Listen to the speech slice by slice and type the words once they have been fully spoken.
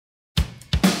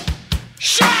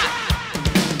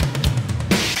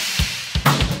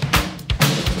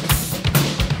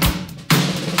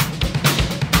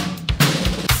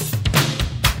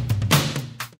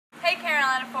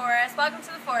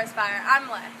Forest Fire. I'm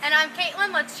Les. And I'm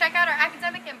Caitlin. Let's check out our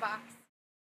academic inbox.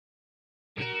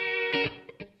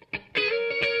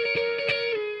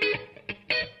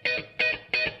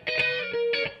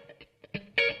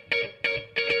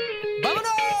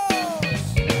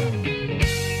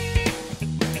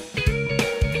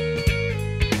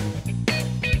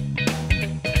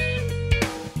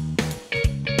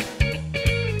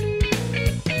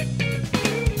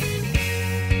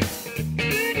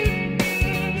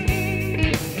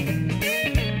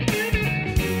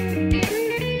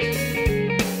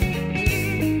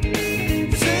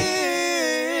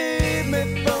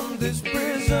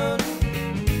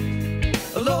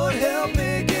 Lord, help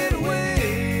me get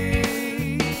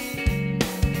away,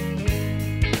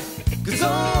 'cause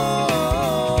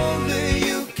only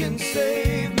you can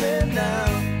save me now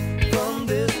from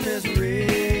this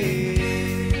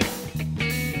misery.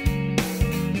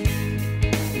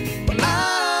 Well,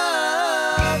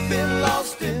 I've been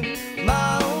lost in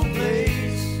my own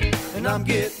place, and I'm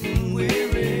getting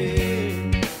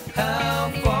weary. How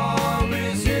far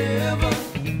is heaven?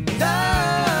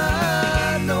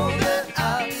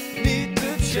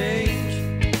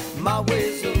 My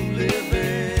ways of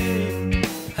living.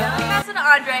 Pass it to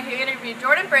Andre, who interviewed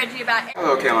Jordan Bridgie about.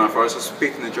 Hello, Carolina Forest. I'm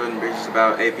speaking to Jordan Bridges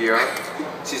about APR.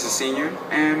 She's a senior,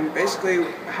 and basically,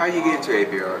 how you get into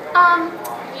APR?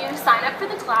 You sign up for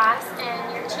the class,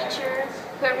 and your teacher,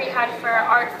 whoever you had for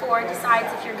Art 4,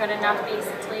 decides if you're good enough,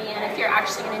 basically, and if you're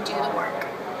actually going to do the work.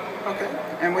 Okay.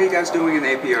 And what are you guys doing in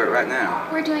APR right now?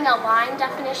 We're doing a line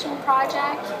definition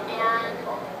project, and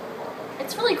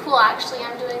it's really cool actually.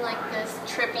 I'm doing like this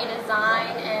trippy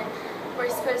design, and we're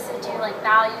supposed to do like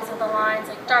values of the lines,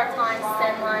 like dark lines,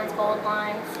 thin lines, bold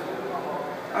lines.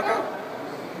 Okay.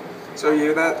 So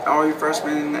you're that all your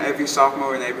freshmen, every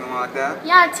sophomore and everyone like that?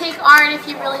 Yeah, take art if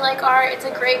you really like art. It's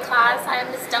a great class. I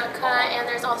have Miss Dunca, and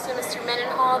there's also Mr.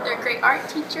 Mendenhall. They're great art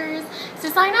teachers. So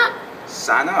sign up.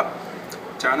 Sign up.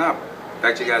 Turn up.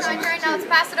 Back to you guys in the Right now, let's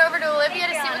pass it over to Olivia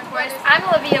to see what the weather is. I'm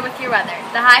Olivia with your weather.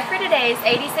 The high for today is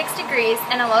 86 degrees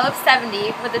and a low of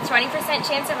 70 with a 20%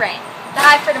 chance of rain. The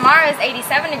high for tomorrow is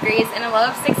 87 degrees and a low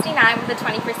of 69 with a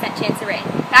 20% chance of rain.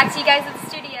 Back to you guys at the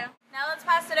studio. Now let's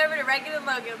pass it over to Reagan and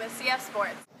Logan with CF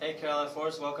Sports. Hey Carolina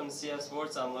Forest, welcome to CF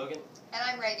Sports. I'm Logan. And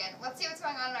I'm Reagan. Let's see what's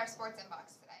going on in our sports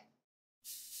inbox today.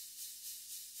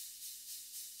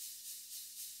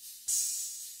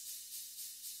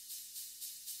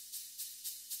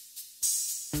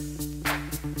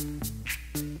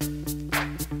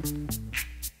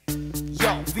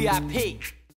 Yo, VIP.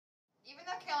 Even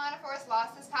though Carolina Forest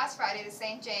lost this past Friday to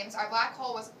St. James, our black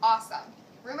hole was awesome.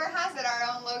 Rumor has it our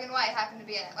own Logan White happened to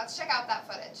be in it. Let's check out that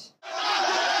footage.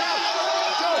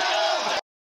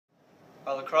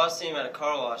 Our lacrosse team had a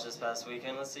car wash this past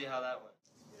weekend. Let's see how that went.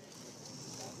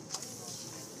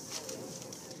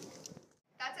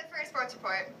 That's it for our sports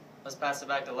report. Let's pass it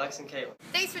back to Lex and Caitlin.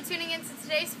 Thanks for tuning in to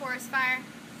today's Forest Fire.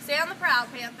 Stay on the prowl,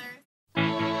 Panthers.